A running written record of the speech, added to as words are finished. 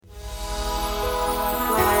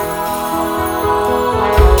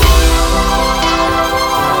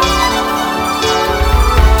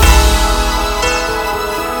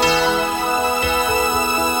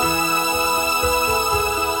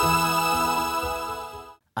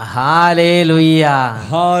Hallelujah,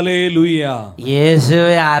 hallelujah.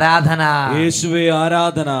 യേശുവേ ആരാധന, യേശുവേ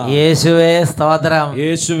ആരാധന, യേശുവേ സ്തോത്രം,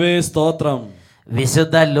 യേശുവേ സ്തോത്രം.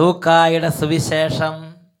 വിശുദ്ധ ലൂക്കായുടെ സുവിശേഷം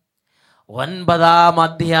 9-ാം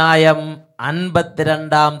അധ്യായം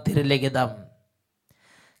 52-ാം തിരുലിഖിതം.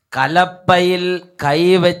 കലപ്പയിൽ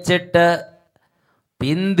കൈവച്ചിട്ട്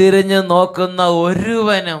പിന്തിരിഞ്ഞു നോക്കുന്ന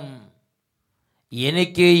ഒരുവനും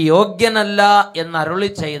എനിക്ക് യോഗ്യനല്ല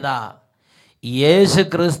എന്നരുളി ചെയ്ത യേശു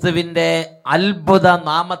ക്രിസ്തുവിൻ്റെ അത്ഭുത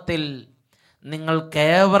നാമത്തിൽ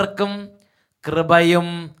നിങ്ങൾക്കേവർക്കും കൃപയും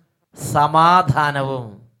സമാധാനവും.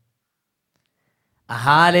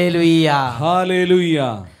 Hallelujah, hallelujah.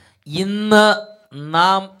 ഇന്ന്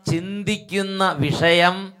നാം ചിന്തിക്കുന്ന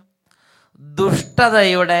വിഷയം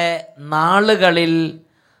ദുഷ്ടതയുടെ നാളുകളിൽ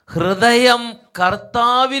ഹൃദയം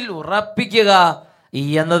കർത്താവിൽ ഉറപ്പിക്കുക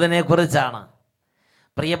എന്നതിനെ കുറിച്ചാണ്.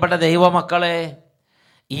 പ്രിയപ്പെട്ട ദൈവമക്കളെ,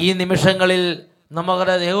 ഈ നിമിഷങ്ങളിൽ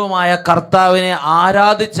നമ്മുടെ ദൈവമായ കർത്താവിനെ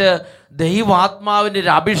ആരാധിച്ച് ദൈവാത്മാവിൻ്റെ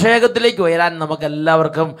ഒരു അഭിഷേകത്തിലേക്ക് ഉയരാൻ നമുക്ക്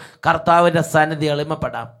എല്ലാവർക്കും കർത്താവിൻ്റെ സന്നിധി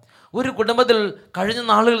എളിമപ്പെടാം. ഒരു കുടുംബത്തിൽ കഴിഞ്ഞ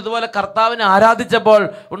നാളുകൾ ഇതുപോലെ കർത്താവിനെ ആരാധിച്ചപ്പോൾ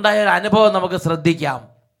ഉണ്ടായ ഒരു അനുഭവം നമുക്ക് ശ്രദ്ധിക്കാം.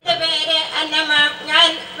 എന്റെ പേര് അന്നമ്മ. ഞാൻ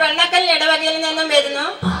വെണ്ണക്കൽ ഇടവകയിൽ നിന്നും വരുന്നു.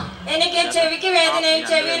 എനിക്ക് ചെവിക്ക് വേദനയും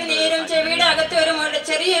ചെവിയിൽ നീരും ചെവിയുടെ അകത്ത് ഒരു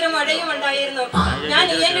ചെറിയൊരു മുഴയും ഉണ്ടായിരുന്നു. ഞാൻ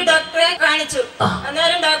ENT ഡോക്ടറെ കാണിച്ചു.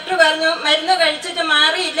 അന്നേരം ഡോക്ടർ പറഞ്ഞു മരുന്ന് കഴിച്ചിട്ട്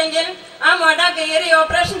മാറിയില്ലെങ്കിൽ ആ മുഴ കീറി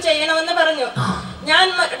ഓപ്പറേഷൻ ചെയ്യണമെന്ന് പറഞ്ഞു. ഞാൻ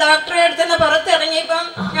ഡോക്ടറെ അടുത്തുനിന്ന് പുറത്തിറങ്ങിയപ്പം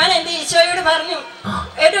ഞാൻ എന്റെ ഈശോയോട് പറഞ്ഞു,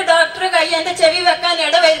 ഒരു ഡോക്ടർ കൈ എന്റെ ചെവി വെക്കാൻ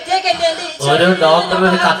ഇടവരുത്തിയേക്കല്ലേ എന്റെ ഈശോ. ഒരു ഡോക്ടർ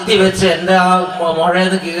ഒരു കത്തി വെച്ച് എന്റെ ആ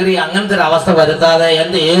മുഴയത് കീറി അങ്ങനത്തെ ഒരു അവസ്ഥ വരുത്താതെ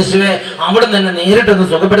എന്റെ യേശുവെ അവിടെ നിന്ന് നേരിട്ടൊന്ന്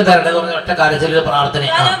സുഖപ്പെടുത്താറുണ്ട് ഒറ്റ കാര്യത്തിൽ പ്രാർത്ഥന.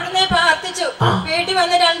 ഞാൻ അവിടുന്ന് പ്രാർത്ഥിച്ചു. വീട്ടിൽ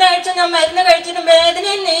വന്ന് 2 ആഴ്ച ഞാൻ മരുന്ന് കഴിച്ചിട്ടും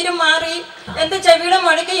വേദനയും നീരും മാറി. എന്റെ ചെവിയുടെ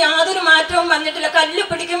മുഴയ്ക്ക് യാതൊരു മാറ്റവും വന്നിട്ടില്ല. കല്ല്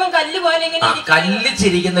പിടിക്കുമ്പോൾ കല്ല് പോലെ ഇങ്ങനെ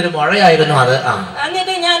കല്ലിച്ചിരിക്കുന്ന ഒരു മുഴയായിരുന്നു അത്.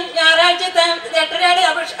 എന്നിട്ട് ഞാൻ ഞായറാഴ്ചത്തെ 8:30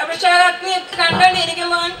 അഭിഷേകാഗ്നി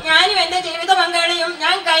കണ്ടുകൊണ്ടിരിക്കുമ്പോൾ ഞാനും എന്റെ ജീവിത പങ്കാളിയും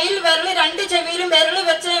ഞാൻ കയ്യിൽ വിരല് 2 ചെവിയിലും വിരല്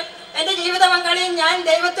വെച്ച് എന്റെ ജീവിത പങ്കാളിയും ഞാൻ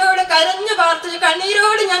ദൈവത്തോട് കരഞ്ഞു പ്രാർത്ഥിച്ചു.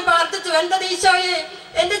 കണ്ണീരോട് ഞാൻ പ്രാർത്ഥിച്ചു, എന്റെ ഈശോയെ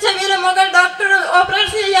എന്റെ ചെവിയിലെ മുകൾ ഡോക്ടർ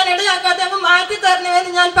ഓപ്പറേഷൻ ചെയ്യാൻ ഇടയാക്കാതെ അങ്ങ് മാറ്റി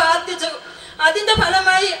തരണമെന്ന് ഞാൻ പ്രാർത്ഥിച്ചു. അതിന്റെ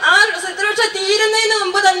ഫലമായി ആ ശുശ്രൂഷ തീരുന്നതിന്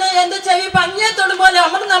മുമ്പ് തന്നെ എന്റെ ചെവി പഞ്ഞിയെ തൊടുപോലെ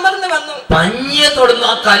അമർന്ന് വന്നു. പഞ്ഞിയെ തൊടുന്നു,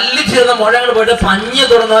 ആ കല്ല് ചേർന്ന മുഴകൾ പോയിട്ട് പഞ്ഞിയെ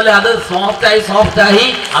തൊടുന്ന പോലെ അത് സോഫ്റ്റായി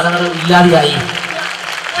അതങ്ങനെ ഇല്ലാതെയായി.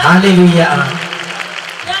 ഞാൻ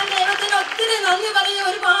ദൈവത്തിന് ഒത്തിരി നന്ദി പറയും.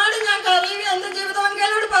 ഒരുപാട് ഞാൻ കരയുകയും എന്റെ ജീവിത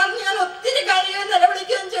പങ്കാളിയോട് പറഞ്ഞ് ഞാൻ ഒത്തിരി കരയുകയും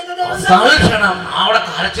നിലവിളിക്കുകയും ചെയ്തത്. അവിടെ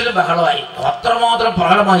കരച്ചിലും ബഹളമായി, അത്രമാത്രം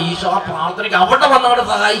പ്രകടമായി. ഈശോ ആ പ്രാർത്ഥനയ്ക്ക് അവിടെ വന്നവിടെ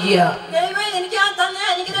സഹായിക്കുക.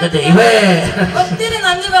 ഒത്തിരി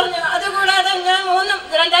നന്ദി പറഞ്ഞു. അതുകൂടാതെ ഞാൻ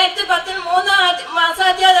 2010 3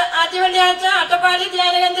 ആദ്യ വെള്ളിയാഴ്ച അട്ടപ്പാടി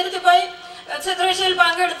ധ്യാന കേന്ദ്രത്തിൽ പോയി ശുശ്രൂഷയിൽ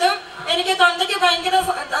പങ്കെടുത്തു. എനിക്ക് തൊണ്ടയ്ക്ക് ഭയങ്കര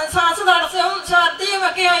ശ്വാസതടസ്സവും ഛർദിയും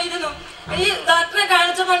ഒക്കെ ആയിരുന്നു. ഈ ഡോക്ടറെ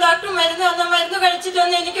കാണിച്ചപ്പോൾ ഡോക്ടർ മരുന്ന്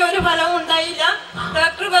കഴിച്ചിട്ടൊന്നും എനിക്ക് ഒരു ഫലവും ഉണ്ടായില്ല.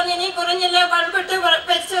 ഡോക്ടർ പറഞ്ഞു ഇനി കുറഞ്ഞില്ല, ബൾബിട്ട്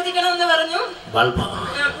പരിശോധിക്കണമെന്ന് പറഞ്ഞു.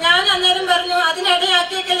 ഞാൻ അന്നേരം പറഞ്ഞു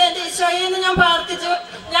അതിനിടയാക്കിയേക്കല്ലേ എന്റെ ഈശോയെ എന്ന് ഞാൻ പ്രാർത്ഥിച്ചു.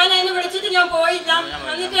 ഞാൻ അതിന് വിളിച്ചിട്ട് ഞാൻ പോയില്ല.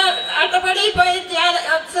 എന്നിട്ട് അട്ടപ്പാടിയിൽ പോയി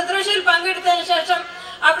ശുശ്രൂഷയിൽ പങ്കെടുത്തതിന് ശേഷം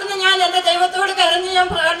അവിടുന്ന് ഞാൻ എന്റെ ദൈവത്തോട് കരഞ്ഞ്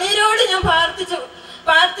കണ്ണീരോട് ഞാൻ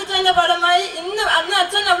പ്രാർത്ഥിച്ചതിന്റെ ഫലമായി അന്ന്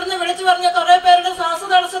അച്ഛൻ അവിടുന്ന് വിളിച്ചു പറഞ്ഞ കുറെ പേരുടെ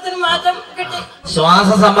ശ്വാസതടസ്സത്തിന് മാറ്റം കിട്ടി. ശ്വാസ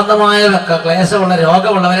സംബന്ധമായ ക്ലേശമുള്ള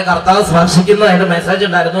രോഗമുള്ളവരെ കർത്താവ് സ്പർശിക്കുന്നതായിട്ട് മെസ്സേജ്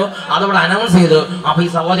ഉണ്ടായിരുന്നു. അതവിടെ അനൗൺസ് ചെയ്തു. അപ്പൊ ഈ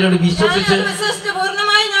സഹോദരിയോട് വിശ്വസിച്ച്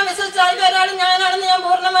പൂർണ്ണമായി ഞാൻ വിശ്വസിച്ചു. അതിലൊരാൾ ഞാനാണെന്ന് ഞാൻ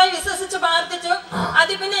പൂർണ്ണമായി വിശ്വസിച്ച് പ്രാർത്ഥിച്ചു.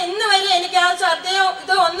 അത് പിന്നെ ഇന്ന് വരെ എനിക്ക് ആ ഛർദിയോ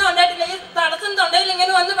ഇതോ ഒന്നും ഉണ്ടായിട്ടില്ല. ഈ തടസ്സം തൊണ്ടയിൽ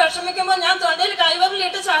ഇങ്ങനെ വന്ന് വിഷമിക്കുമ്പോൾ ഞാൻ തൊണ്ടയിൽ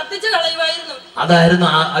കൈവറിലിട്ട് ഛർദിച്ച് കളയുമായിരുന്നു. അതായിരുന്നു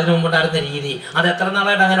അതിനു മുമ്പുണ്ടായിരുന്ന രീതി. അത് എത്ര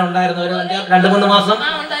നാളായിട്ട് അങ്ങനെ ഉണ്ടായിരുന്നു? ഒരു 2-3 മാസം,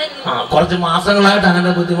 കുറച്ച് മാസങ്ങളായിട്ട് അങ്ങനെ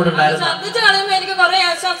ബുദ്ധിമുട്ടുണ്ടായിരുന്നു. ഛർദിച്ച് കളയുമ്പോൾ എനിക്ക് കുറെ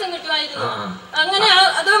ആശ്വാസം കിട്ടുമായിരുന്നു. അങ്ങനെ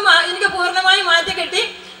അത് എനിക്ക് പൂർണ്ണമായി മാറ്റി കിട്ടി.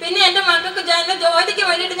 പിന്നെ എന്റെ മക്കൾക്ക് ജോലിക്ക്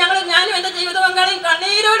വേണ്ടിയിട്ട് ഞാനും എന്റെ ജീവിത പങ്കാളിയും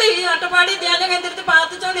കണ്ണീരോട് ഈ അട്ടപ്പാടി ധ്യാന കേന്ദ്രത്തിൽ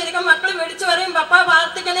പ്രാർത്ഥിച്ചുകൊണ്ടിരിക്കും. മക്കൾ വിളിച്ചു പറയും പപ്പ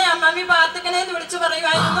പ്രാർത്ഥിക്കണേ, അമ്മമ്മി പ്രാർത്ഥിക്കണേ എന്ന് വിളിച്ചു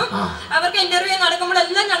പറയുമായിരുന്നു. അവർക്ക് ഇന്റർവ്യൂ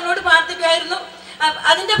നടക്കുമ്പോഴെല്ലാം ഞങ്ങളോട് പ്രാർത്ഥിക്കുമായിരുന്നു.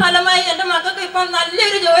 അതിന്റെ ഫലമായി എന്റെ മക്കൾക്ക് ഇപ്പം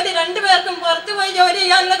നല്ലൊരു ജോലി, 2 പേർക്കും പുറത്തു പോയി ജോലി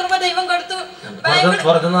ചെയ്യാനുള്ള കൃപ ദൈവം കൊടുത്തു.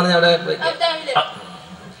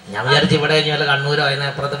 ഞാൻ വിചാരിച്ചു ഇവിടെ കണ്ണൂരോ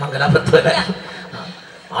അതിനപ്പുറത്ത് മംഗലാപുരത്ത് വരെ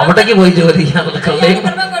അവിടേക്ക് പോയി ജോലി ചെയ്യാനുള്ള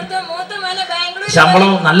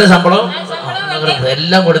ശമ്പളവും നല്ല ശമ്പളവും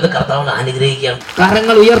എല്ലാം കൊടുത്ത് കർത്താവിനെ അനുഗ്രഹിക്കാം.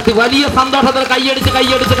 കരങ്ങൾ ഉയർത്തി വലിയ സന്തോഷത്തിൽ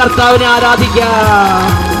കൈയടിച്ച് കർത്താവിനെ ആരാധിക്കാം.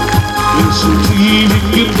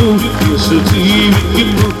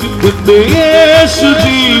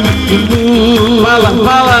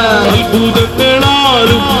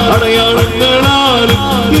 അത്ഭുതങ്ങളാലും അടയാളങ്ങളാലും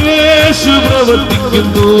യേശു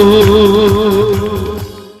പ്രവർത്തിക്കുന്നു.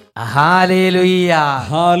 ഹല്ലേലൂയ.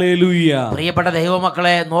 ഹല്ലേലൂയ. പ്രിയപ്പെട്ട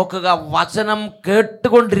ദൈവമക്കളെ, നോക്കുക, വചനം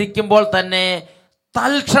കേട്ടുകൊണ്ടിരിക്കുമ്പോൾ തന്നെ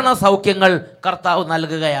തൽക്ഷണ സൗഖ്യങ്ങൾ കർത്താവ്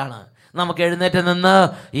നൽകുകയാണ്. നമുക്ക് എഴുന്നേറ്റ് നിന്ന്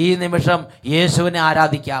ഈ നിമിഷം യേശുവിനെ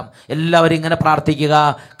ആരാധിക്കാം. എല്ലാവരും ഇങ്ങനെ പ്രാർത്ഥിക്കുക.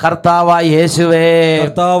 കർത്താവായ യേശുവേ,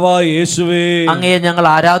 കർത്താവായ യേശുവേ, അങ്ങയെ ഞങ്ങൾ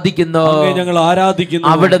ആരാധിക്കുന്നു.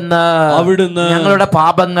 അവിടുന്ന് ഞങ്ങളുടെ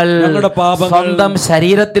പാപങ്ങൾ സ്വന്തം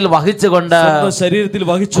ശരീരത്തിൽ വഹിച്ചുകൊണ്ട്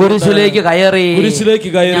കുരിശിലേക്ക് കയറി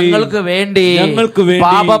ഞങ്ങൾക്ക് വേണ്ടി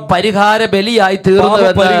പാപപരിഹാര ബലിയായി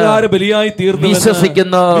തീർന്നു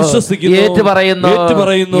വിശ്വസിക്കുന്നു, ഏറ്റുപറയുന്നു.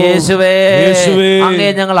 യേശുവേ,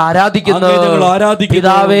 അങ്ങയെ ഞങ്ങൾ ആരാധിക്കുന്നു.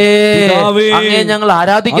 പിതാവേ, അങ്ങയെ ഞങ്ങൾ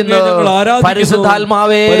ആരാധിക്കുന്നു.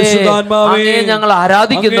 പരിശുദ്ധാത്മാവേ, അങ്ങയെ ഞങ്ങൾ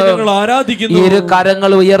ആരാധിക്കുന്നു. ഇരു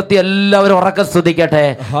കരങ്ങൾ ഉയർത്തി എല്ലാവരും ഉറക്കെ സ്തുതിക്കട്ടെ.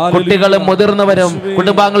 കുട്ടികളും മുതിർന്നവരും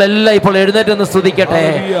കുടുംബാംഗങ്ങളെല്ലാം ഇപ്പോൾ എഴുന്നേറ്റ് നിന്ന് സ്തുതിക്കട്ടെ.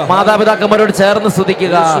 മാതാപിതാക്കന്മാരോട് ചേർന്ന്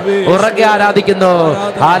സ്തുതിക്കുക. ഉറക്കെ ആരാധിക്കുന്നു.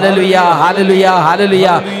 Hallelujah, hallelujah, hallelujah.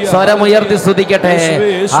 സ്വരം ഉയർത്തി സ്തുതിക്കട്ടെ.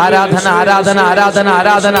 ആരാധന, ആരാധന, ആരാധന,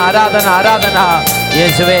 ആരാധന, ആരാധന, ആരാധന.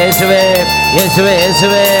 യേശുവേ, യേശുവേ, യേശുവേ,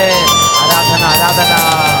 യേശുവേ. ആരാധന, ആരാധന.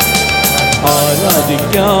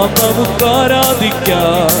 ആരാധിക്കാം, നമുക്ക്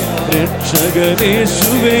ആരാധിക്കാം.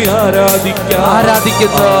 രക്ഷകനേശുവേ ആരാധിക്കാം.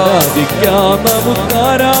 ആരാധിക്കുന്നു. ആരാധിക്കാം, നമുക്ക്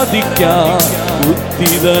ആരാധിക്കാം.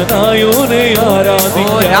 ഉദ്ധിതനായോനെ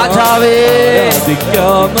ആരാധിക്കാം. രാജാവേ,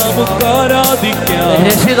 ആരാധിക്കാം, നമുക്ക് ആരാധിക്കാം.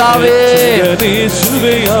 രക്ഷിതാവേ,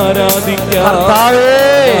 രക്ഷകനേശുവേ ആരാധിക്കാം. കർത്താവേ,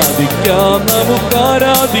 ആരാധിക്കാം, നമുക്ക്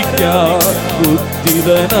ആരാധിക്കാം.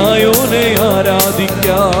 ഉദ്ധിതനായോനെ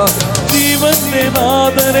ആരാധിക്കാം. ജീവന്റെ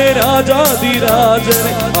നാഥനെ,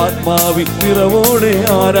 രാജാതിരാജനെ ആത്മാവിൻ നിറവോടെ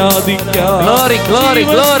ആരാധിക്കാം.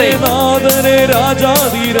 നാഥനെ,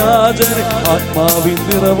 രാജാതിരാജനെ ആത്മാവിൻ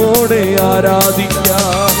നിറവോടെ ആരാധിക്കാം.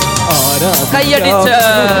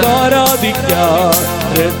 ആരാധിക്കാം,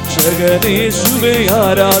 രക്ഷകനേശുവേ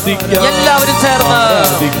ആരാധിക്കാം. എല്ലാവരും ചേർന്ന്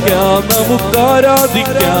ആരാധിക്കാം, നമുക്ക്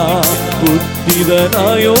ആരാധിക്കാം.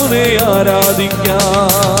 ബുദ്ധിതനായോനെ ആരാധിക്കാം.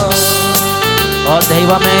 ഓ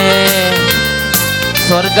ദൈവമേ,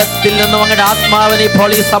 സ്വർഗത്തിൽ നിന്നും അങ്ങയുടെ ആത്മാവിനെ ഇപ്പോൾ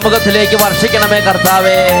ഈ സമൂഹത്തിലേക്ക് വർഷിക്കണമേ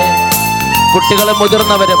കർത്താവേ. കുട്ടികളും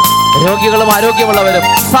മുതിർന്നവരും രോഗികളും ആരോഗ്യമുള്ളവരും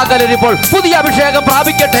സകലരും ഇപ്പോൾ പുതിയ അഭിഷേകം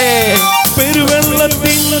പ്രാപിക്കട്ടെ.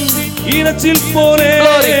 പെരുവെള്ളത്തിൽ ഇരച്ചിൽ പോലെ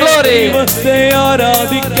ദൈവത്തെ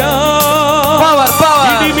ആരാധിക്കാം.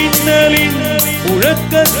 ഇടിമിന്നലിൻ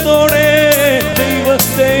മുഴക്കത്തോടെ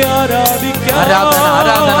ദൈവത്തെ ആരാധിക്കാം. ആരാധന,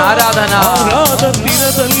 ആരാധന, ആരാധന.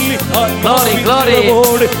 ആരാധനതല്ലി ആത്മാവിനോടെ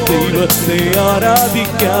ദൈവത്തെ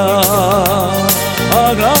ആരാധിക്കാം.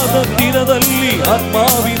 ആരാധനതല്ലി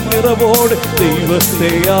ആത്മാവിൻ നിറവോടെ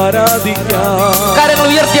ദൈവത്തെ ആരാധിക്കാം. കരങ്ങൾ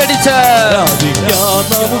ഉയർത്തിയടിച്ച് ആരാധിക്കാം,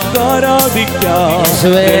 നമുക്ക് ആരാധിക്കാം.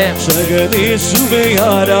 രക്ഷകനേശുവേ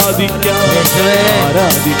ആരാധിക്കാം.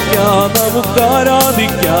 ആരാധിക്കാം, നമുക്ക്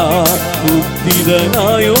ആരാധിക്കാം.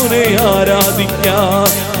 ഉദ്ധിതനായോനെ ആരാധിക്കാം.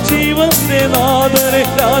 ജീവന്റെ നാഥനെ,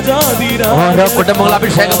 രാജാതിരാജനെ ഓരോ കുടുംബങ്ങൾ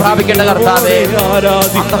അഭിഷേകം പ്രാപിക്കേണ്ട കർത്താവേ.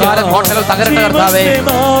 അന്ധകാര കോട്ടകൾ തകരേണ്ട കർത്താവേ.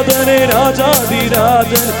 നാഥനെ,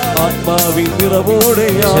 രാജാതിരാജൻ ആത്മാവിൻ നിറവോടെ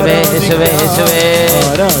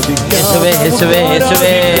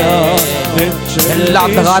എല്ലാ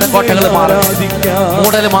അന്ധകാര കോട്ടകളും മാറി,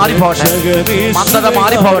 മൂടൽ മാറിപ്പോകട്ടെ, മന്ദത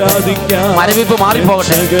മാറിപ്പോകട്ടെ, മരവിപ്പ്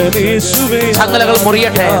മാറിപ്പോകട്ടെ, ചങ്ങലകൾ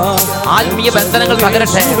മുറിയട്ടെ, ആത്മീയ ബന്ധനങ്ങൾ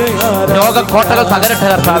തകരട്ടെ, രോഗക്കോട്ടകൾ തകരട്ടെ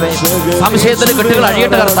കർത്താവേ. സംശയത്തിന് കെട്ടുകൾ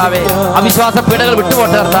അഴിയട്ടെ കർത്താവേ. അവിശ്വാസ പീഡകൾ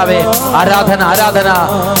വിട്ടുപോട്ടെ കർത്താവേ. ആരാധന, ആരാധന.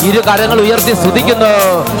 ഇരു കരങ്ങൾ ഉയർത്തി സ്തുതിക്കുന്നു.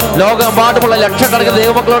 ലോകമെമ്പാടുമുള്ള ലക്ഷക്കണക്കിന്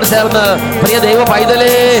ദൈവമക്കളോട് ചേർന്ന് പ്രിയ ദൈവ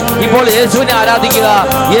പൈതലേ, ഇപ്പോൾ യേശുവിനെ ആരാധിക്കുക.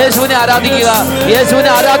 യേശുവിനെ ആരാധിക്കുക.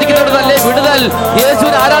 യേശുവിനെ ആരാധിക്കുന്നവരുടെ തന്നെ വിടുതൽ.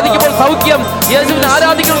 യേശുവിനെ ആരാധിക്കുമ്പോൾ സൗഖ്യം. യേശുവിനെ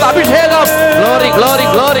ആരാധിക്കുന്നത് അഭിഷേകം. Glory, glory,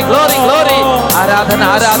 glory, glory, glory. ആരാധന,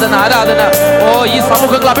 ആരാധന, ആരാധന. ഓ, ഈ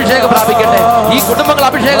സമൂഹങ്ങൾ അഭിഷേകം പ്രാപിക്കട്ടെ. ഈ കുടുംബങ്ങൾ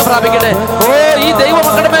അഭിഷേകം പ്രാപിക്കട്ടെ. ഓ, ഈ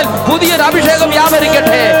ദൈവമക്കളുടെ മേൽ പുതിയൊരു അഭിഷേകം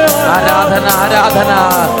വ്യാപരിക്കട്ടെ. ആരാധന, ആരാധന,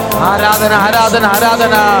 ആരാധന, ആരാധന,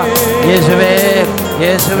 ആരാധന. യേശുവേ,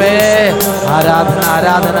 യേശുവേ. ആരാധന,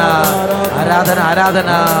 ആരാധന, ആരാധന, ആരാധന.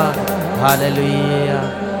 Hallelujah,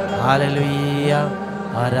 hallelujah.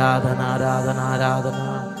 ആരാധന, ആരാധന, ആരാധന.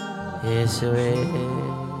 യേശുവേ,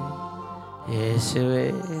 യേശുവേ.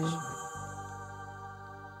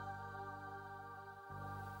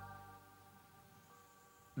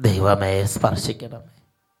 ദൈവമേ, സ്പർശിക്കണമേ.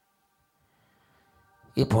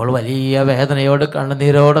 ഇപ്പോൾ വലിയ വേദനയോട്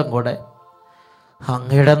കണ്ണുനീരോടും കൂടെ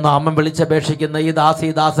അങ്ങയുടെ നാമം വിളിച്ചപേക്ഷിക്കുന്ന ഈ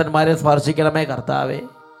ദാസന്മാരെ സ്പർശിക്കണമേ കർത്താവേ.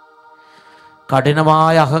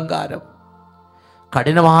 കഠിനമായ അഹങ്കാരം,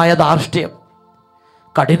 കഠിനമായ ധാർഷ്ട്യം,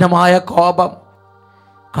 കഠിനമായ കോപം,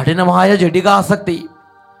 കഠിനമായ ജഡികാസക്തി,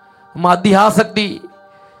 മദ്യാസക്തി,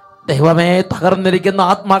 ദൈവമേ, തകർന്നിരിക്കുന്ന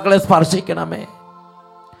ആത്മാക്കളെ സ്പർശിക്കണമേ.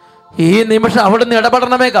 ഈ നിമിഷം അവിടുന്ന്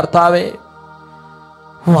ഇടപെടണമേ കർത്താവേ.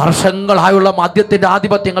 വർഷങ്ങളായുള്ള മദ്യത്തിന്റെ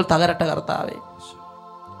ആധിപത്യങ്ങൾ തകരട്ടെ കർത്താവേ.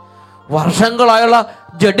 വർഷങ്ങളായുള്ള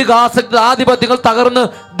ജഡികാസക്തി ആധിപത്യങ്ങൾ തകർന്ന്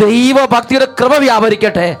ദൈവഭക്തിയുടെ കൃപ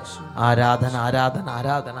വ്യാപരിക്കട്ടെ. ആരാധന ആരാധന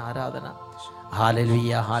ആരാധന ആരാധന.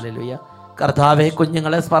 Hallelujah hallelujah. കർത്താവേ,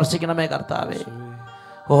 കുഞ്ഞുങ്ങളെ സ്പർശിക്കണമേ കർത്താവേ.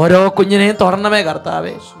 ഓരോ കുഞ്ഞിനെയും തൊടണമേ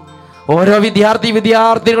കർത്താവേ. ഓരോ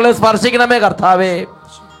വിദ്യാർത്ഥികളെ സ്പർശിക്കണമേ കർത്താവേ.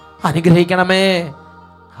 അനുഗ്രഹിക്കണമേ.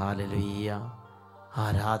 ഹല്ലേലൂയ.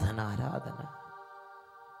 ആരാധന ആരാധന.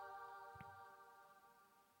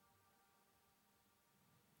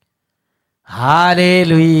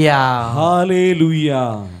 Hallelujah hallelujah.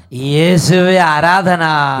 യേശുവേ ആരാധന,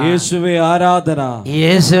 യേശുവേ ആരാധന,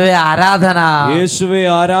 യേശുവേ ആരാധന, യേശുവേ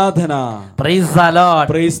ആരാധന. Price the Lord,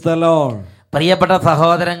 praise the Lord. പ്രിയപ്പെട്ട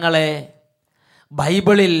സഹോദരങ്ങളെ,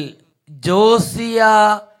 ബൈബിളിൽ ജോസിയ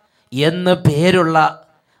എന്ന് പേരുള്ള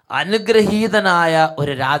അനുഗ്രഹീതനായ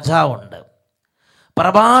ഒരു രാജാവുണ്ട്.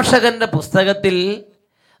 പ്രഭാഷകന്റെ പുസ്തകത്തിൽ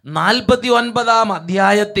 49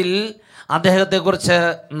 അധ്യായത്തിൽ അദ്ദേഹത്തെക്കുറിച്ച്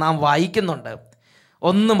നാം വായിക്കുന്നുണ്ട്.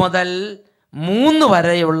 1 മുതൽ 3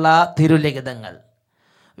 വരെയുള്ള തിരുലിഖിതങ്ങൾ.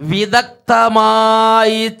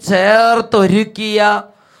 വിദഗ്ധമായി ചേർത്തൊരുക്കിയ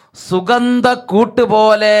സുഗന്ധ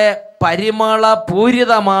കൂട്ടുപോലെ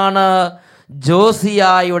പരിമളപൂരിതമാണ്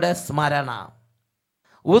ജോസിയായുടെ സ്മരണ.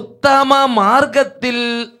 ഉത്തമ മാർഗത്തിൽ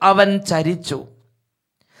അവൻ ചരിച്ചു,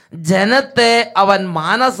 ജനത്തെ അവൻ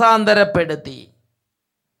മാനസാന്തരപ്പെടുത്തി.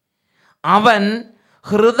 അവൻ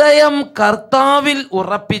ഹൃദയം കർത്താവിൽ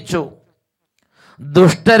ഉറപ്പിച്ചു.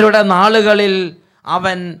 ദുഷ്ടരുടെ നാളുകളിൽ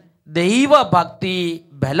അവൻ ദൈവഭക്തി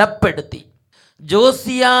ബലപ്പെടുത്തി.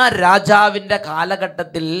 ജോസിയ രാജാവിൻ്റെ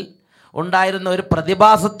കാലഘട്ടത്തിൽ ഉണ്ടായിരുന്ന ഒരു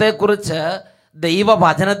പ്രതിഭാസത്തെക്കുറിച്ച്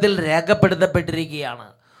ദൈവവചനത്തിൽ രേഖപ്പെടുത്തപ്പെട്ടിരിക്കുകയാണ്.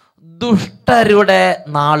 ദുഷ്ടരുടെ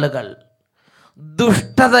നാളുകൾ,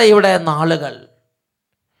 ദുഷ്ടതയുടെ നാളുകൾ.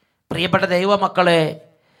 പ്രിയപ്പെട്ട ദൈവമക്കളെ,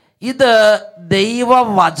 ഇത്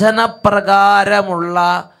ദൈവവചനപ്രകാരമുള്ള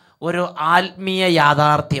ഒരു ആത്മീയ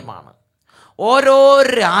യാഥാർത്ഥ്യമാണ്. ഓരോ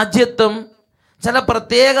രാജ്യത്തും ചില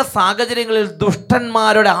പ്രത്യേക സാഹചര്യങ്ങളിൽ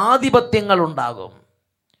ദുഷ്ടന്മാരുടെ ആധിപത്യങ്ങൾ ഉണ്ടാകും.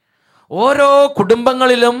 ഓരോ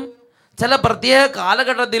കുടുംബങ്ങളിലും ചില പ്രത്യേക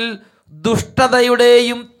കാലഘട്ടത്തിൽ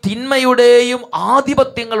ദുഷ്ടതയുടെയും തിന്മയുടെയും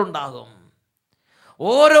ആധിപത്യങ്ങൾ ഉണ്ടാകും.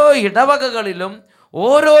 ഓരോ ഇടവകകളിലും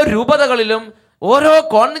ഓരോ രൂപതകളിലും ഓരോ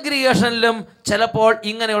കോൺഗ്രിഗേഷനിലും ചിലപ്പോൾ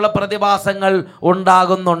ഇങ്ങനെയുള്ള പ്രതിഭാസങ്ങൾ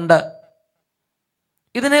ഉണ്ടാകുന്നുണ്ട്.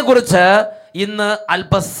 ഇതിനെക്കുറിച്ച് ഇന്ന്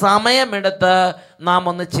അല്പസമയമെടുത്ത് നാം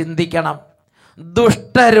ഒന്ന് ചിന്തിക്കണം.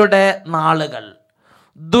 ദുഷ്ടരുടെ നാളുകൾ,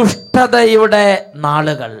 ദുഷ്ടതയുടെ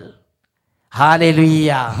നാളുകൾ.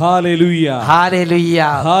 Hallelujah hallelujah hallelujah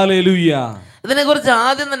hallelujah. ഇതിനെക്കുറിച്ച്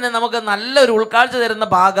ആദ്യം തന്നെ നമുക്ക് നല്ലൊരു ഉൾക്കാഴ്ച തരുന്ന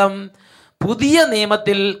ഭാഗം പുതിയ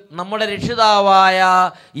നിയമത്തിൽ നമ്മുടെ രക്ഷിതാവായ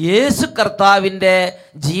യേശു കർത്താവിൻ്റെ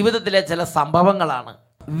ജീവിതത്തിലെ ചില സംഭവങ്ങളാണ്.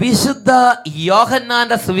 വിശുദ്ധ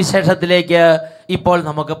യോഹന്നാന്റെ സുവിശേഷത്തിലേക്ക് ഇപ്പോൾ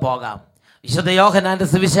നമുക്ക് പോകാം. വിശുദ്ധ യോഹന്നാന്റെ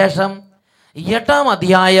സുവിശേഷം 8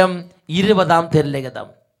 അധ്യായം 20 തിരുലിഖിതം.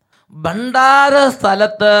 ഭണ്ഡാര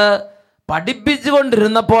സ്ഥലത്ത്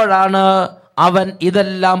പഠിപ്പിച്ചുകൊണ്ടിരുന്നപ്പോഴാണ് അവൻ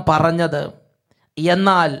ഇതെല്ലാം പറഞ്ഞത്.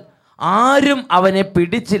 എന്നാൽ ആരും അവനെ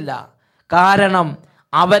പിടിച്ചില്ല, കാരണം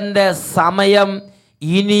അവൻ്റെ സമയം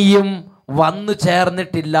ഇനിയും വന്നു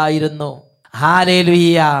ചേർന്നിട്ടില്ലായിരുന്നു.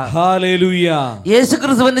 Hallelujah hallelujah.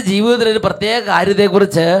 യേശുക്രിസ്തുവിന്റെ ജീവിതത്തിൽ ഒരു പ്രത്യേക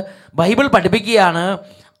കാര്യത്തെക്കുറിച്ച് ബൈബിൾ പഠിപ്പിക്കുകയാണ്.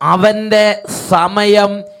 അവൻ്റെ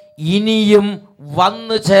സമയം ഇനിയും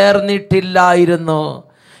വന്നു ചേർന്നിട്ടില്ലായിരുന്നു.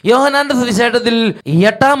 യോഹന്നാന്റെ സുവിശേഷത്തിൽ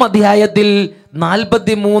 8 അധ്യായത്തിൽ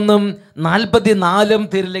 43 44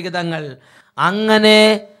 തിരുലിഖിതങ്ങൾ. അങ്ങനെ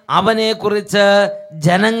അവനെക്കുറിച്ച്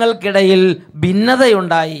ജനങ്ങൾക്കിടയിൽ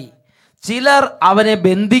ഭിന്നതയുണ്ടായി. ചിലർ അവനെ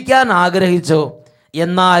ബന്ധിക്കാൻ ആഗ്രഹിച്ചു,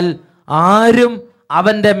 എന്നാൽ ആരും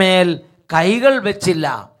അവൻ്റെ മേൽ കൈകൾ വെച്ചില്ല.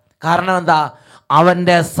 കാരണം എന്താ?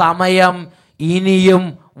 അവൻ്റെ സമയം ഇനിയും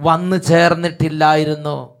വന്നു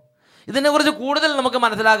ചേർന്നിട്ടില്ലായിരുന്നു. ഇതിനെക്കുറിച്ച് കൂടുതൽ നമുക്ക്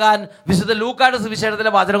മനസ്സിലാക്കാൻ വിശുദ്ധ ലൂക്കായുടെ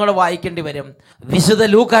സുവിശേഷത്തിലെ വചനങ്ങൾ വായിക്കേണ്ടി വരും. വിശുദ്ധ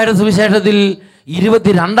ലൂക്കായുടെ സുവിശേഷത്തിൽ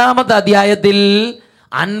 22 അധ്യായത്തിൽ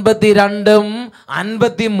 52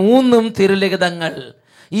 53 തിരുലിഖിതങ്ങൾ.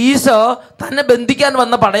 ഈശോ തന്നെ ബന്ധിക്കാൻ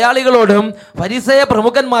വന്ന പടയാളികളോടും ഫരിസേയ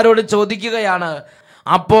പ്രമുഖന്മാരോടും ചോദിക്കുകയാണ്.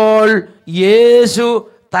 അപ്പോൾ യേശു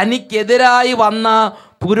തനിക്കെതിരായി വന്ന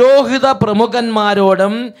പുരോഹിത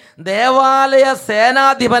പ്രമുഖന്മാരോടും ദേവാലയ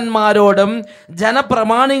സേനാധിപന്മാരോടും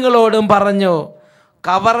ജനപ്രമാണികളോടും പറഞ്ഞു,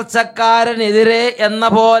 കവർച്ചക്കാരനെതിരെ എന്ന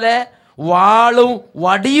പോലെ വാളും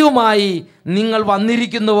വടിയുമായി നിങ്ങൾ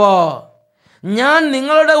വന്നിരിക്കുന്നുവോ? ഞാൻ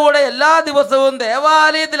നിങ്ങളുടെ കൂടെ എല്ലാ ദിവസവും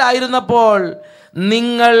ദേവാലയത്തിലായിരുന്നപ്പോൾ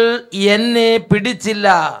നിങ്ങൾ എന്നെ പിടിച്ചില്ല.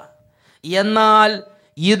 എന്നാൽ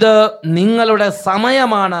ഇത് നിങ്ങളുടെ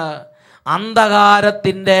സമയമാണ്.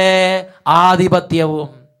 അന്ധകാരത്തിൻ്റെ ആധിപത്യവും.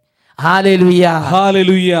 Hallelujah,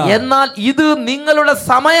 hallelujah. എന്നാൽ ഇത് നിങ്ങളുടെ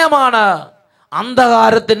സമയമാണ്,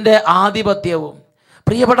 അന്ധകാരത്തിൻ്റെ ആധിപത്യവും.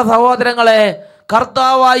 പ്രിയപ്പെട്ട സഹോദരങ്ങളെ,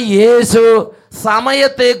 കർത്താവായ യേശു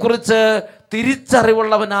സമയത്തെക്കുറിച്ച്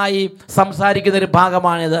തിരിച്ചറിവുള്ളവനായി സംസാരിക്കുന്ന ഒരു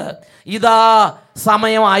ഭാഗമാണിത്. ഇതാ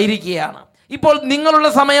സമയമായിരിക്കുകയാണ്, ഇപ്പോൾ നിങ്ങളുടെ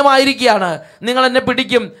സമയമായിരിക്കുകയാണ്. നിങ്ങൾ എന്നെ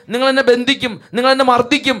പിടിക്കും, നിങ്ങൾ എന്നെ ബന്ധിക്കും, നിങ്ങൾ എന്നെ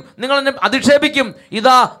മർദ്ദിക്കും, നിങ്ങൾ എന്നെ അധിക്ഷേപിക്കും.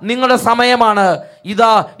 ഇതാ നിങ്ങളുടെ സമയമാണ്,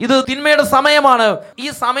 ഇത് തിന്മയുടെ സമയമാണ്. ഈ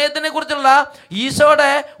സമയത്തിനെ കുറിച്ചുള്ള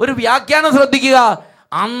ഈശോയുടെ ഒരു വ്യാഖ്യാനം ശ്രദ്ധിക്കുക.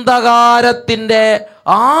 അന്ധകാരത്തിൻ്റെ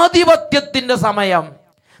ആധിപത്യത്തിൻ്റെ സമയം.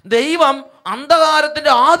 ദൈവം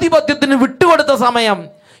അന്ധകാരത്തിൻ്റെ ആധിപത്യത്തിന് വിട്ടുകൊടുത്ത സമയം.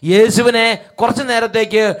 യേശുവിനെ കുറച്ചു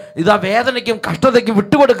നേരത്തേക്ക് ഇതാ വേദനയ്ക്കും കഷ്ടതയ്ക്കും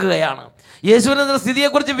വിട്ടുകൊടുക്കുകയാണ്. യേശുവിന്റെ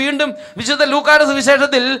സ്ഥിതിയെക്കുറിച്ച് വീണ്ടും വിശുദ്ധ ലൂക്കായുടെ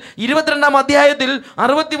സുവിശേഷത്തിൽ 22-ാം അധ്യായത്തിൽ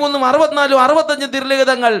 63, 64, 65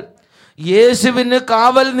 തിരുലിഖിതങ്ങൾ. യേശുവിന്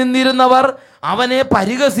കാവൽ നിന്നിരുന്നവർ അവനെ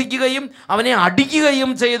പരിഹസിക്കുകയും അവനെ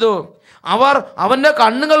അടിക്കുകയും ചെയ്തു. അവർ അവൻ്റെ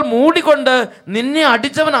കണ്ണുകൾ മൂടിക്കൊണ്ട് നിന്നെ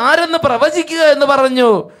അടിച്ചവൻ ആരെന്ന് പ്രവചിക്കുക എന്ന് പറഞ്ഞു.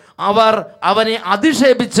 അവർ അവനെ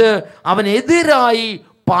അധിക്ഷേപിച്ച് അവനെതിരായി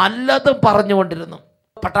പലതും പറഞ്ഞുകൊണ്ടിരുന്നു.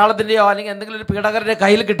 പട്ടാളത്തിൻ്റെയോ അല്ലെങ്കിൽ എന്തെങ്കിലും ഒരു പീഡകരുടെ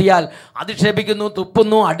കയ്യിൽ കിട്ടിയാൽ അധിക്ഷേപിക്കുന്നു,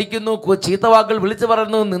 തുപ്പുന്നു, അടിക്കുന്നു, ചീത്തവാക്കുകൾ വിളിച്ചു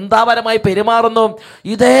പറയുന്നു, നിന്ദാപരമായി പെരുമാറുന്നു.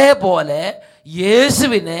 ഇതേപോലെ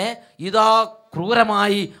യേശുവിനെ ഇതാ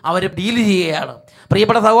ക്രൂരമായി അവർ ഡീൽ ചെയ്യുകയാണ്.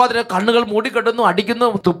 പ്രിയപ്പെട്ട സഹോദരൻ, കണ്ണുകൾ മൂടിക്കെട്ടുന്നു, അടിക്കുന്നു,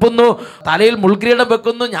 തുപ്പുന്നു, തലയിൽ മുൾക്കിരീടം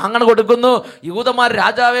വെക്കുന്നു, ഞാങ്ങണ കൊടുക്കുന്നു, യൂദന്മാർ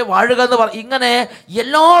രാജാവെ വാഴുക എന്ന് ഇങ്ങനെ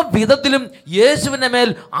എല്ലാ വിധത്തിലും യേശുവിൻ്റെ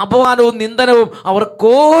മേൽ അപമാനവും നിന്ദനവും അവർ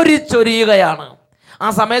കോരിച്ചൊരിയുകയാണ്. ആ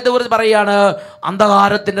സമയത്തെ കുറിച്ച് പറയുകയാണ്,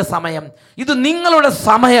 അന്ധകാരത്തിൻ്റെ സമയം, ഇത് നിങ്ങളുടെ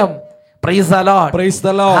സമയം. Price the Lord, praise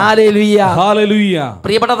the Lord, hallelujah, hallelujah.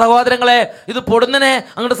 പ്രിയപ്പെട്ട സഹോദരങ്ങളെ, ഇത് പൊടുന്നനെ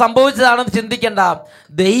അങ്ങോട്ട് സംഭവിച്ചതാണെന്ന് ചിന്തിക്കേണ്ട.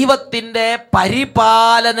 ദൈവത്തിൻ്റെ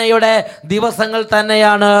പരിപാലനയുടെ ദിവസങ്ങൾ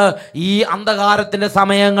തന്നെയാണ് ഈ അന്ധകാരത്തിൻ്റെ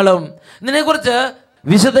സമയങ്ങളും. ഇതിനെക്കുറിച്ച്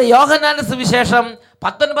വിശുദ്ധ യോഹന്നാന്റെ സുവിശേഷം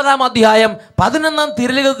 19-ാം അധ്യായം 11-ാം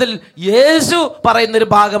തിരുലിഖിതത്തിൽ യേശു പറയുന്നൊരു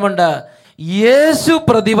ഭാഗമുണ്ട്. യേശു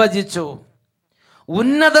പ്രതിവചിച്ചു,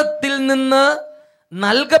 ഉന്നതത്തിൽ നിന്ന്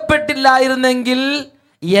നൽകപ്പെട്ടില്ലായിരുന്നെങ്കിൽ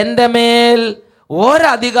എൻ്റെ മേൽ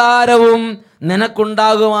ഒരധികാരവും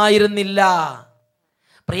നിനക്കുണ്ടാകുമായിരുന്നില്ല.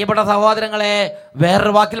 പ്രിയപ്പെട്ട സഹോദരങ്ങളെ,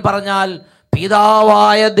 വേറൊരു വാക്കിൽ പറഞ്ഞാൽ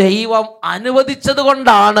പിതാവായ ദൈവം അനുവദിച്ചത്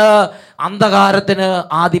കൊണ്ടാണ് അന്ധകാരത്തിന്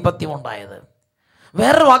ആധിപത്യം ഉണ്ടായത്.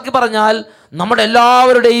 വേറൊരു വാക്കിൽ പറഞ്ഞാൽ നമ്മുടെ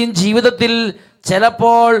എല്ലാവരുടെയും ജീവിതത്തിൽ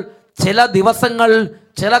ചിലപ്പോൾ ചില ദിവസങ്ങൾ,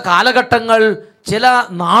 ചില കാലഘട്ടങ്ങൾ, ചില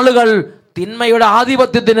നാളുകൾ തിന്മയുടെ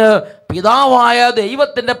ആധിപത്യത്തിന് പിതാവായ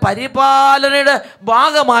ദൈവത്തിൻ്റെ പരിപാലനയുടെ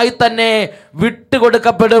ഭാഗമായി തന്നെ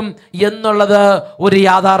വിട്ടുകൊടുക്കപ്പെടും എന്നുള്ളത് ഒരു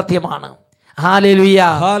യാഥാർത്ഥ്യമാണ്. Hallelujah,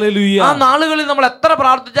 hallelujah. ആ നാളുകളിൽ നമ്മൾ എത്ര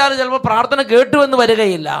പ്രാർത്ഥിച്ചാലും ചിലപ്പോൾ പ്രാർത്ഥന കേട്ടുവെന്ന്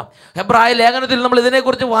വരികയില്ല. ഹെബ്രായ ലേഖനത്തിൽ നമ്മൾ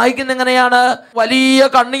ഇതിനെക്കുറിച്ച് വായിക്കുന്ന എങ്ങനെയാണ്? വലിയ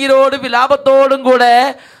കണ്ണീരോട് വിലാപത്തോടും കൂടെ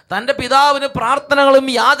തൻ്റെ പിതാവിന് പ്രാർത്ഥനകളും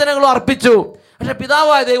യാചനകളും അർപ്പിച്ചു. പക്ഷെ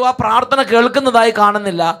പിതാവായ ദൈവം ആ പ്രാർത്ഥന കേൾക്കുന്നതായി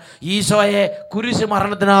കാണുന്നില്ല. ഈശോയെ കുരിശ്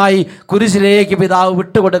മരണത്തിനായി കുരിശിലേക്ക് പിതാവ്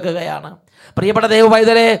വിട്ടുകൊടുക്കുകയാണ്. പ്രിയപ്പെട്ട ദൈവ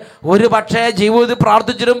പൈതലേ, ഒരു പക്ഷേ ജീവിതത്തിൽ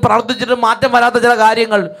പ്രാർത്ഥിച്ചിട്ടും മാറ്റം വരാത്ത ചില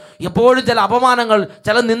കാര്യങ്ങൾ, എപ്പോഴും ചില അപമാനങ്ങൾ,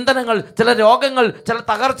 ചില നിന്ദനങ്ങൾ, ചില രോഗങ്ങൾ, ചില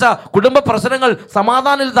തകർച്ച, കുടുംബ പ്രശ്നങ്ങൾ,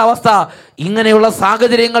 സമാധാനമില്ലാത്ത അവസ്ഥ, ഇങ്ങനെയുള്ള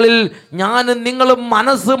സാഹചര്യങ്ങളിൽ ഞാനും നിങ്ങളും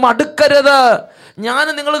മനസ്സ് മടുക്കരുത്,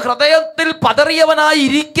 ഞാനും നിങ്ങൾ ഹൃദയത്തിൽ പതറിയവനായി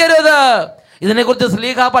ഇരിക്കരുത്. ഇതിനെക്കുറിച്ച്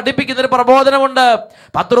ശ്ലീഹ പഠിപ്പിക്കുന്നൊരു പ്രബോധനമുണ്ട്.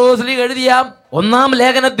 പത്രോസ് ശ്ലീഹ എഴുതിയ 1-ാം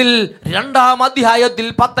ലേഖനത്തിൽ 2-ാം അധ്യായത്തിൽ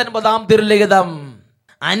 19-ാം തിരുലിഖിതം,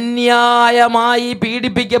 അന്യായമായി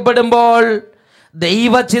പീഡിപ്പിക്കപ്പെടുമ്പോൾ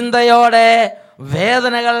ദൈവചിന്തയോടെ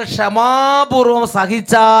വേദനകൾ ക്ഷമാപൂർവം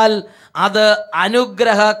സഹിച്ചാൽ അത്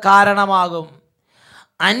അനുഗ്രഹ കാരണമാകും.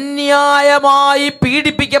 അന്യായമായി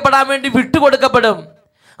പീഡിപ്പിക്കപ്പെടാൻ വേണ്ടി വിട്ടുകൊടുക്കപ്പെടും.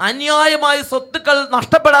 അന്യായമായി സ്വത്തുക്കൾ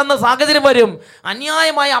നഷ്ടപ്പെടാവുന്ന സാഹചര്യം വരും.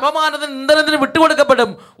 അന്യായമായി അപമാനത്തിന്, നിന്ദനത്തിന് വിട്ടുകൊടുക്കപ്പെടും.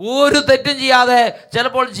 ഒരു തെറ്റും ചെയ്യാതെ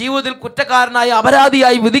ചിലപ്പോൾ ജീവിതത്തിൽ കുറ്റക്കാരനായി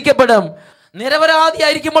അപരാധിയായി വിധിക്കപ്പെടും.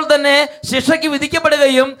 നിരപരാധിയായിരിക്കുമ്പോൾ തന്നെ ശിക്ഷയ്ക്ക്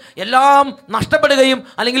വിധിക്കപ്പെടുകയും എല്ലാം നഷ്ടപ്പെടുകയും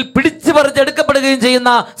അല്ലെങ്കിൽ പിടിച്ചു പറിച്ചെടുക്കപ്പെടുകയും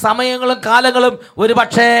ചെയ്യുന്ന സമയങ്ങളും കാലങ്ങളും ഒരു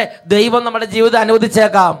പക്ഷേ ദൈവം നമ്മുടെ ജീവിതം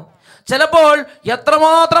അനുവദിച്ചേക്കാം. ചിലപ്പോൾ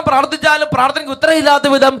എത്രമാത്രം പ്രാർത്ഥിച്ചാലും പ്രാർത്ഥനയ്ക്ക് ഉത്തരമില്ലാത്ത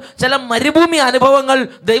വിധം ചില മരുഭൂമി അനുഭവങ്ങൾ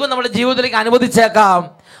ദൈവം നമ്മുടെ ജീവിതത്തിലേക്ക് അനുവദിച്ചേക്കാം.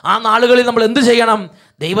 ആ നാളുകളിൽ നമ്മൾ എന്തു ചെയ്യണം?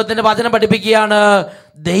 ദൈവത്തിൻ്റെ വചനം പഠിപ്പിക്കുകയാണ്,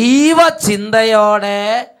 ദൈവചിന്തയോടെ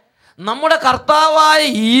നമ്മുടെ കർത്താവായ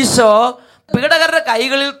ഈശോ പീഡകരുടെ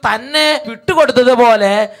കൈകളിൽ തന്നെ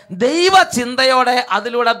വിട്ടുകൊടുത്തതുപോലെ ദൈവചിന്തയോടെ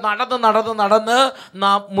അതിലൂടെ നടന്ന്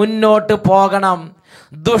നാം മുന്നോട്ട് പോകണം.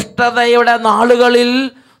 ദുഷ്ടതയുടെ നാളുകളിൽ,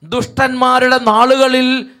 ദുഷ്ടന്മാരുടെ നാളുകളിൽ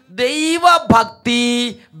ദൈവഭക്തി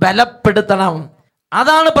ബലപ്പെടുത്തണം.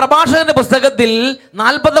 അതാണ് പ്രഭാഷകന്റെ പുസ്തകത്തിൽ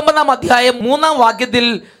 49-ാം അധ്യായം 3-ാം വാക്യത്തിൽ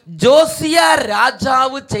ജോസിയ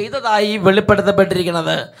രാജാവ് ചെയ്തതായി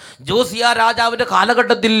വെളിപ്പെടുത്തപ്പെട്ടിരിക്കുന്നത്. ജോസിയ രാജാവിന്റെ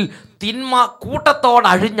കാലഘട്ടത്തിൽ തിന്മ കൂട്ടത്തോടെ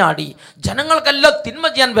അഴിഞ്ഞാടി. ജനങ്ങൾക്കെല്ലാം തിന്മ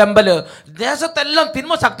ചെയ്യാൻ വെമ്പല്, ദേശത്തെല്ലാം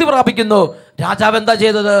തിന്മ ശക്തി പ്രാപിക്കുന്നു. രാജാവ് എന്താ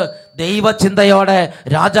ചെയ്തത്? ദൈവചിന്തയോടെ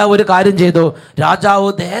രാജാവ് ഒരു കാര്യം ചെയ്തു. രാജാവ്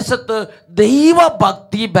ദേശത്ത്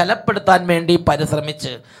ദൈവഭക്തി ബലപ്പെടുത്താൻ വേണ്ടി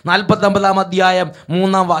പരിശ്രമിച്ച്. 49-ാം അധ്യായം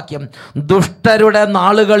 3-ാം വാക്യം, ദുഷ്ടരുടെ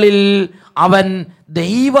നാളുകളിൽ അവൻ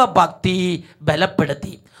ദൈവഭക്തി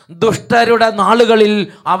ബലപ്പെടുത്തി. ദുഷ്ടരുടെ നാളുകളിൽ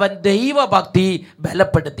അവൻ ദൈവഭക്തി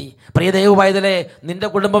ബലപ്പെടുത്തി. പ്രിയ ദൈവപൈതലേ, നിന്റെ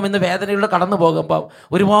കുടുംബം ഇന്ന് വേദനയിലൂടെ കടന്നു പോകുമ്പോൾ,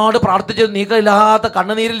 ഒരുപാട് പ്രാർത്ഥിച്ച് നീക്കമില്ലാത്ത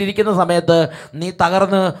കണ്ണുനീരിൽ ഇരിക്കുന്ന സമയത്ത് നീ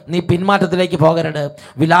തകർന്ന് നീ പിന്മാറ്റത്തിലേക്ക് പോകരുത്.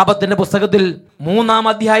 വിലാപത്തിൻ്റെ പുസ്തകത്തിൽ 3-ാം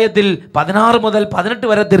അധ്യായത്തിൽ 16 മുതൽ 18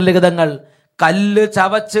 വരെ തിരുലിഖിതങ്ങൾ, കല്ല്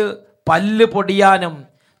ചവച്ച് പല്ല് പൊടിയാനും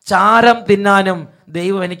ചാരം തിന്നാനും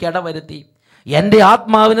ദൈവം എനിക്ക് ഇടവരുത്തി. എൻ്റെ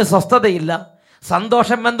ആത്മാവിന് സ്വസ്ഥതയില്ല,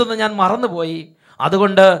 സന്തോഷം എന്തെന്ന് ഞാൻ മറന്നുപോയി.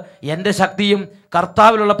 അതുകൊണ്ട് എൻ്റെ ശക്തിയും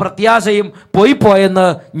കർത്താവിലുള്ള പ്രത്യാശയും പോയെന്ന്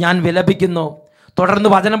ഞാൻ വിലപിക്കുന്നു. തുടർന്ന്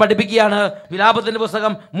വചനം പഠിപ്പിക്കുകയാണ്. വിലാപത്തിൻ്റെ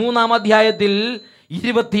പുസ്തകം 3-ാം അധ്യായത്തിൽ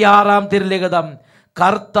 26-ാം തിരുലിഖിതം,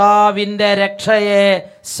 കർത്താവിൻ്റെ രക്ഷയെ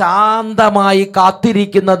ശാന്തമായി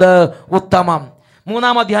കാത്തിരിക്കുന്നത് ഉത്തമം.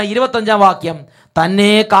 3-ാം അധ്യായം 25-ാം വാക്യം,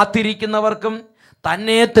 തന്നെ കാത്തിരിക്കുന്നവർക്കും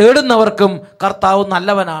തന്നെ തേടുന്നവർക്കും കർത്താവ്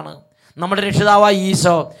നല്ലവനാണ്. നമ്മുടെ രക്ഷിതാവായ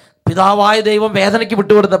ഈശോ പിതാവായ ദൈവം വേദനയ്ക്ക്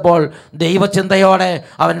വിട്ടുകൊടുത്തപ്പോൾ ദൈവചിന്തയോടെ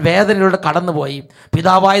അവൻ വേദനയിലൂടെ കടന്നുപോയി.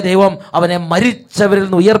 പിതാവായ ദൈവം അവനെ മരിച്ചവരിൽ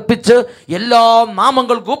നിന്ന് ഉയർപ്പിച്ച് എല്ലാ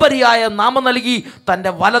നാമങ്ങൾക്കും ഉപരിയായ നാമം നൽകി തൻ്റെ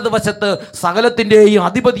വലതുവശത്ത് സകലത്തിൻ്റെയും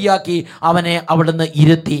അധിപതിയാക്കി അവനെ അവിടുന്ന്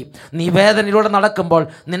ഇരുത്തി. നീ വേദനയിലൂടെ നടക്കുമ്പോൾ,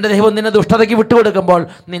 നിന്റെ ദൈവം നിന്നെ ദുഷ്ടതയ്ക്ക് വിട്ടുകൊടുക്കുമ്പോൾ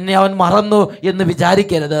നിന്നെ അവൻ മറന്നു എന്ന്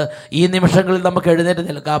വിചാരിക്കരുത്. ഈ നിമിഷങ്ങളിൽ നമുക്ക് എഴുന്നേറ്റ്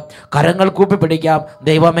നിൽക്കാം, കരങ്ങൾ കൂപ്പി പിടിക്കാം.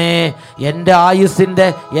 ദൈവമേ, എൻ്റെ ആയുസ്സിൻ്റെ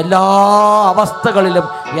എല്ലാ അവസ്ഥകളിലും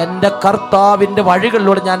എൻ്റെ കർത്താവിൻ്റെ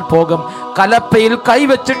വഴികളിലൂടെ ഞാൻ പോകും. കലപ്പയിൽ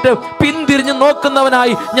കൈവച്ചിട്ട് പിന്തിരിഞ്ഞ്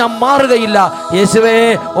നോക്കുന്നവനായി ഞാൻ മാറുകയില്ല. യേശുവേ,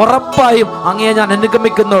 ഉറപ്പായും അങ്ങയെ ഞാൻ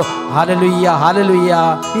അനുഗമിക്കുന്നു. Hallelujah, hallelujah.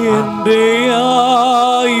 എൻ്റെ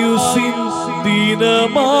ആയുസ്സിൻ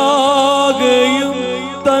ദിനമാകയും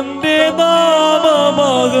തന്റെ നാമമഹത്വത്തിനാ,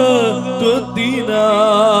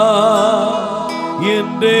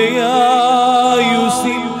 എൻ്റെ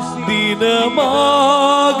ആയുസ്സിൻ ദിനമാകയും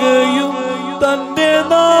തന്റെ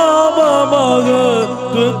നാമമഹത്വത്തിനാ,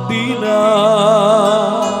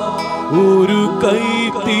 ഒരു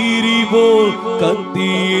കൈത്തിരി പോൽ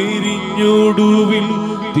കത്തിയെരിഞ്ഞൊടുവിൽ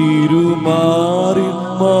തിരുമാറിൽ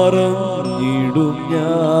മറഞ്ഞിടും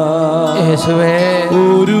ഞാൻ. യേശുവേ,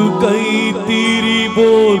 ഒരു കൈത്തിരി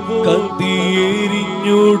പോൽ കത്തിയെരിഞ്ഞൊടുവിൽ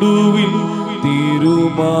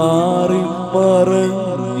തിരുമാറിൽ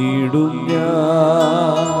മറഞ്ഞിടും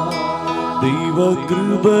ഞാൻ.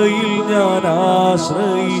 ദൈവകൃപയിൽ ഞാൻ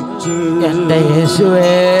ആശ്രയിച്ച് എൻ്റെ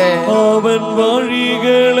യേശുവേ, അവൻ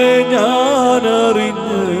വഴികളെ ഞാൻ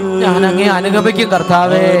അറിഞ്ഞ് ഞാൻ അങ്ങേ അനുഗമിക്കും.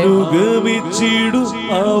 കർത്താവേ, അനുഗമിച്ചിടും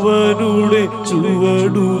അവനുടെ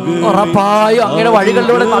ചുവടുകൾ, ഉറപ്പായും അങ്ങയുടെ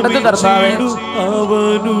വഴികളിലൂടെ നടക്കും. കർത്താവേ,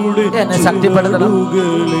 അവനുടെ എന്നെ ശക്തിപ്പെടുത്തണം,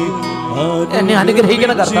 എന്നെ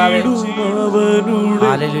അനുഗ്രഹിക്കണം. കർത്താവേ,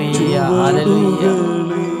 ഹല്ലേലൂയ, ഹല്ലേലൂയ.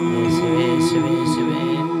 യേശുവേ, യേശുവേ, യേശുവേ,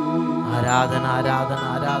 ആരാധന, ആരാധന,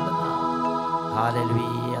 ആരാധന.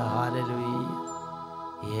 Hallelujah, hallelujah.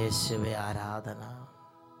 യേശുവേ, ആരാധന.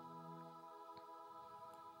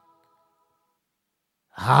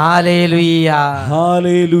 Hallelujah,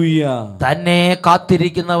 hallelujah. തന്നെ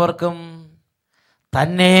കാത്തിരിക്കുന്നവർക്കും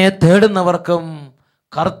തന്നെ തേടുന്നവർക്കും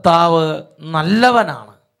കർത്താവ്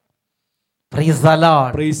നല്ലവനാണ്. Price the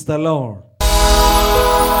Lord, praise the Lord.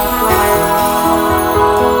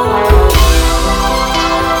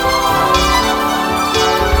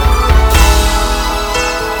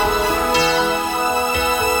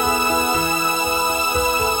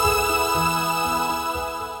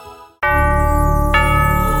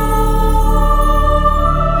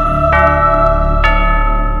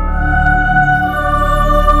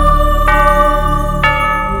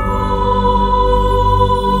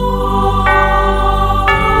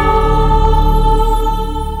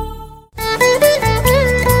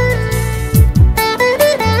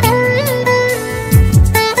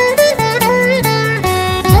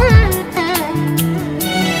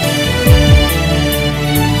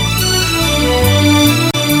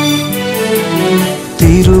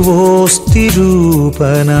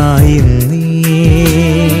 തിരുവോസ്തിരൂപനായി നീ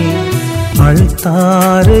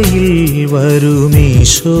അൾത്താരയിൽ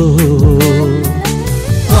വരുമീശോ,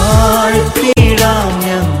 വാഴ്ത്തിടാം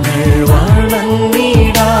ഞങ്ങൾ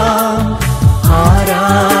വണങ്ങിടാം,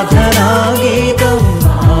 ആരാധനാഗീതം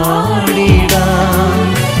പാടിടാം,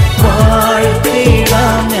 വാഴ്ത്തിടാം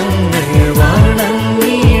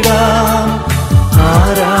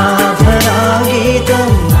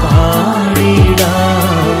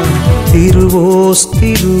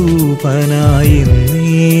തിരുവോസ്തിരൂപനായി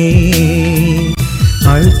നീ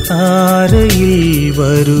അൾത്താരയിൽ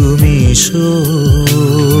വരുമീശോ.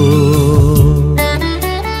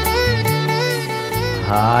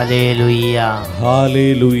 Hallelujah,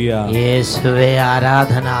 hallelujah. യേശുവേ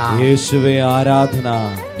ആരാധന, യേശുവേ ആരാധന.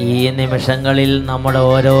 ഈ നിമിഷങ്ങളിൽ നമ്മുടെ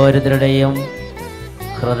ഓരോരുത്തരുടെയും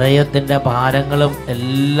ഹൃദയത്തിൻ്റെ ഭാരങ്ങളും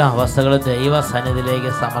എല്ലാ അവസ്ഥകളും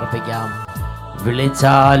ദൈവസന്നിധിയിലേക്ക് സമർപ്പിക്കാം.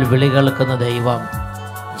 വിളിച്ചാൽ വിളി കേൾക്കുന്ന ദൈവം,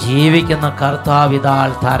 ജീവിക്കുന്ന കർത്താവിതാൾ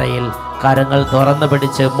തറയിൽ കരങ്ങൾ തുറന്നു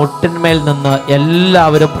പിടിച്ച് മുട്ടിന്മേൽ നിന്ന്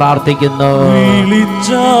എല്ലാവരും പ്രാർത്ഥിക്കുന്നു.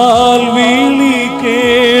 വിളിച്ചാൽ വിളി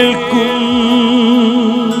കേൾക്കും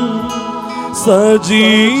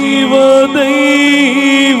സജീവ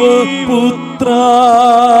ദൈവപുത്ര,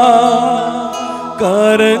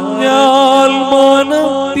 കരഞ്ഞാൽ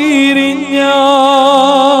മനം തിരിഞ്ഞ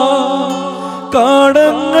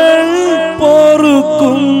കടങ്ങൾ പൊറുക്കുന്നവനെ,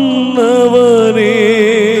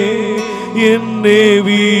 എന്നെ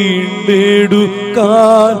വീണ്ടെടുക്കാൻ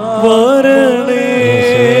വരണേ.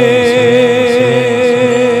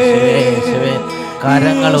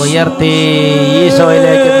 കരങ്ങൾ ഉയർത്തി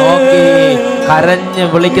ഈശോയിലേക്ക് നോക്കി കരഞ്ഞ്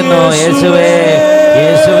വിളിക്കുന്നു. യേശുവേ,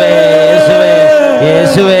 യേശുവേ, യേശുവേ,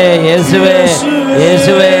 യേശുവേ, യേശുവേ,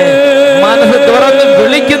 യേശുവേ. മനസ്സ് തുറന്ന്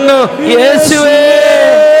വിളിക്കുന്നു. യേശുവേ,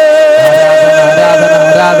 ആരാധന,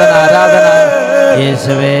 ആരാധന, ആരാധന.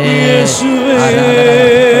 യേശുവേ,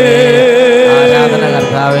 ആരാധന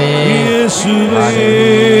കർത്താവേ. യേശുവേ,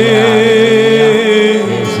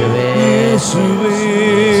 യേശുവേ,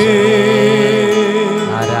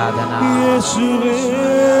 ആരാധന. യേശുവേ,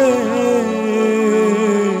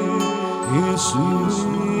 യേശുവേ,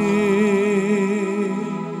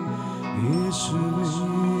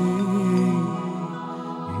 യേശുവേ.